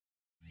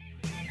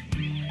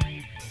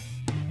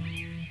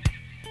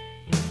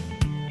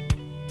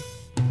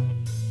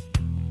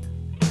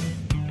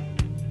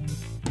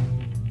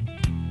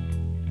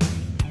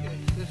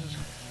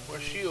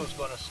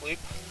going to sleep.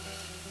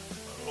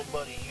 My little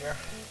buddy here.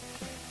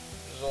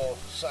 He's all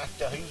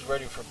sacked out. He was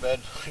ready for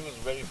bed. He was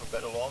ready for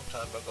bed a long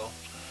time ago.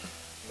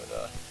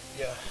 But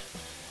yeah,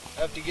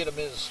 I have to get him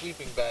in his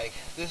sleeping bag.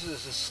 This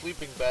is his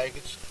sleeping bag.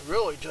 It's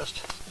really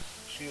just,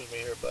 excuse me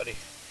here, buddy.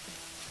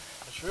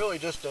 It's really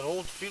just an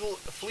old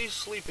fleece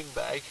sleeping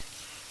bag.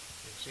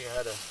 You can see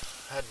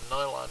I had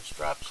nylon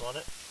straps on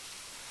it.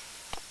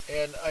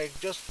 And I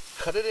just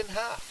cut it in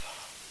half.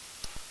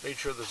 Made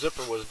sure the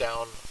zipper was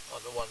down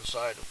on the one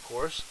side, of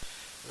course.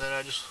 And then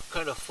I just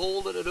kind of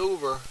folded it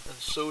over and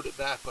sewed it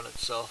back on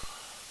itself.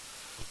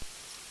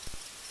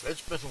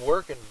 It's been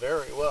working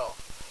very well.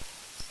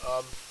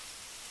 And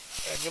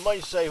you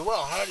might say,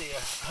 well, how do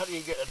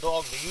you get a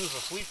dog to use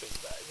a sleeping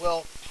bag?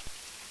 Well,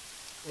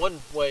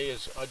 one way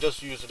is I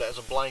just use it as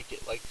a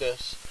blanket like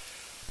this.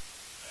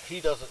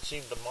 He doesn't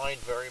seem to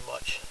mind very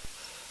much.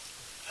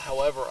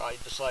 However, I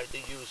decide to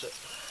use it.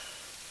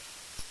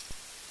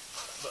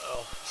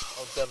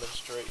 I'll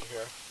demonstrate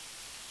here.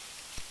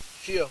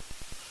 Shio,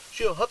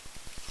 hup,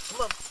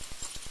 come on.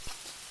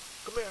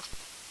 Come here.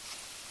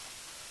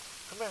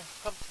 Come here,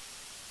 come.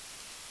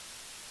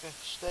 Okay,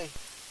 stay.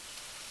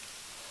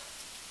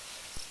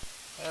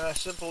 And I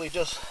simply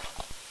just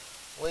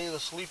lay the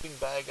sleeping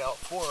bag out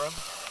for him.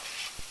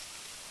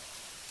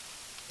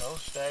 No,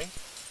 stay.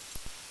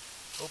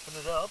 Open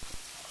it up.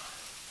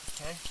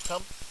 Okay,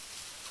 come.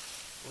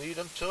 Lead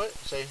him to it.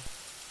 Say,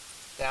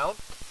 down.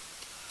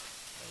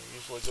 And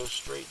usually go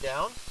straight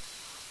down.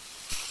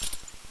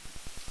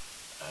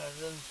 And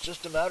then it's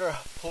just a matter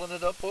of pulling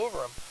it up over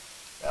him.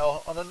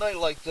 Now, on a night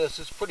like this,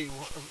 it's pretty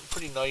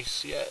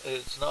nice. Yeah,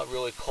 it's not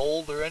really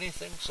cold or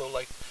anything, so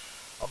like,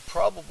 I'm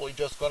probably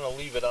just going to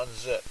leave it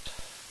unzipped.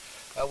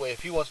 That way,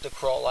 if he wants to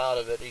crawl out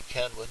of it, he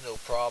can with no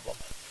problem.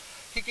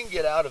 He can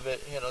get out of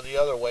it, you know, the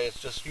other way. It's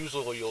just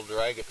usually you'll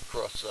drag it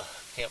across the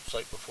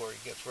campsite before he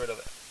gets rid of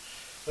it.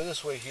 But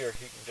this way here,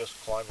 he can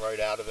just climb right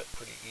out of it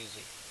pretty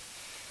easy.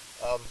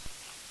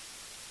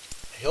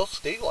 He'll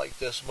stay like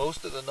this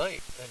most of the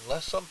night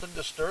unless something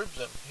disturbs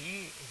him.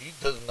 He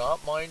does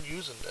not mind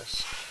using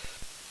this.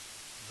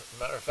 As a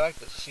matter of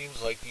fact, it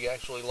seems like he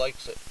actually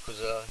likes it because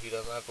he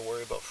doesn't have to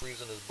worry about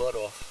freezing his butt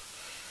off.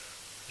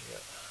 Yeah,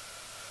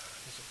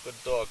 he's a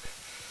good dog.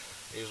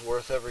 He's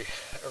worth every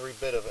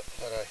bit of it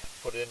that I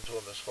put into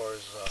him as far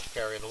as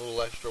carrying a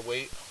little extra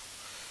weight.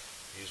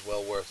 He's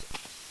well worth it.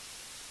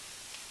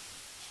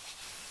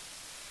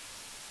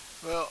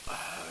 Well,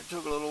 I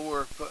took a little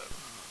work, but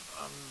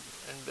I'm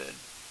in bed.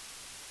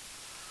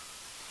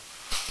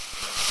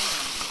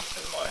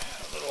 In my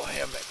little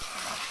hammock.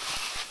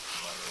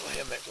 My little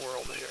hammock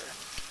world here.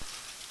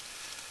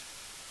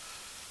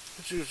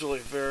 It's usually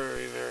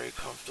very, very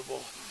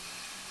comfortable.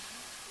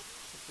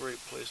 A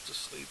great place to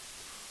sleep.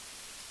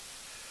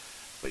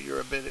 But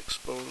you're a bit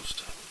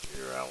exposed.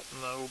 You're out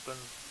in the open.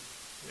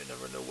 You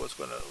never know what's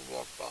going to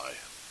walk by.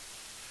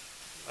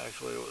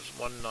 Actually, it was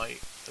one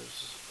night.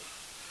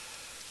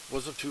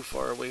 Wasn't too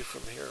far away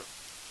from here,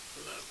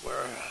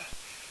 where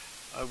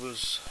I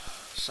was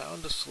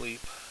sound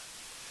asleep,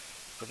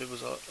 but it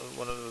was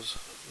one of those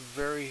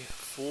very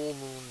full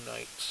moon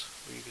nights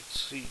where you could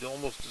see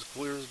almost as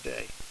clear as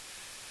day.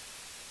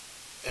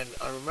 And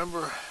I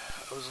remember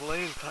I was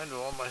laying kind of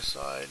on my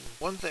side.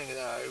 One thing that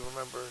I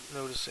remember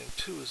noticing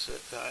too is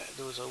that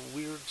there was a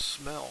weird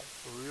smell,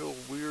 a real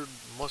weird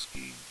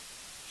musky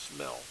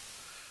smell.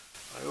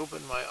 I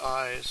opened my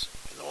eyes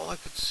and all I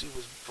could see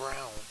was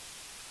brown.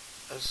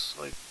 As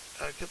like,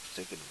 I kept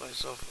thinking to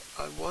myself,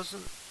 I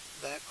wasn't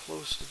that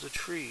close to the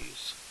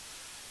trees.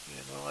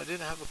 You know, I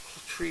didn't have a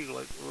tree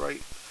like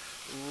right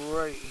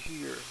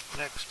here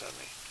next to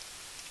me.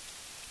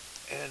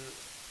 And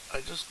I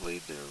just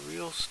laid there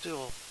real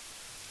still.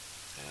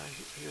 And I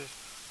hear,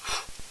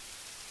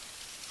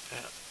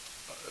 and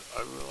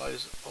I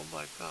realized, oh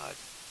my God,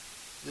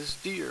 this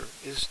deer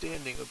is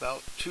standing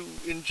about 2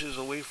 inches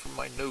away from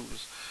my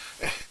nose.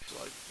 It's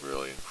like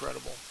really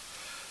incredible.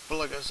 But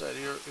like I said,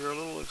 you're a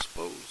little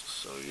exposed,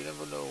 so you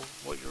never know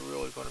what you're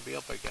really going to be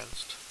up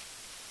against.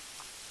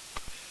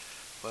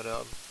 But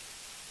I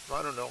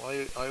don't know.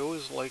 I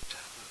always liked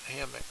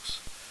hammocks,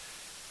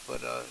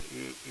 but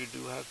you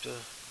do have to.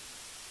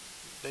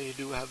 They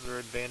do have their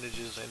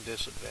advantages and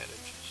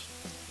disadvantages.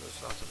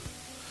 There's nothing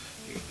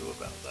you can do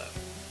about that.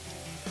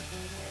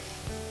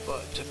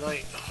 But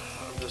tonight,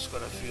 I'm just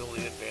going to feel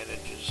the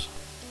advantages.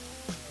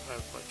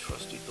 I have my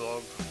trusty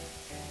dog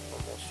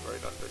almost right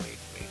underneath.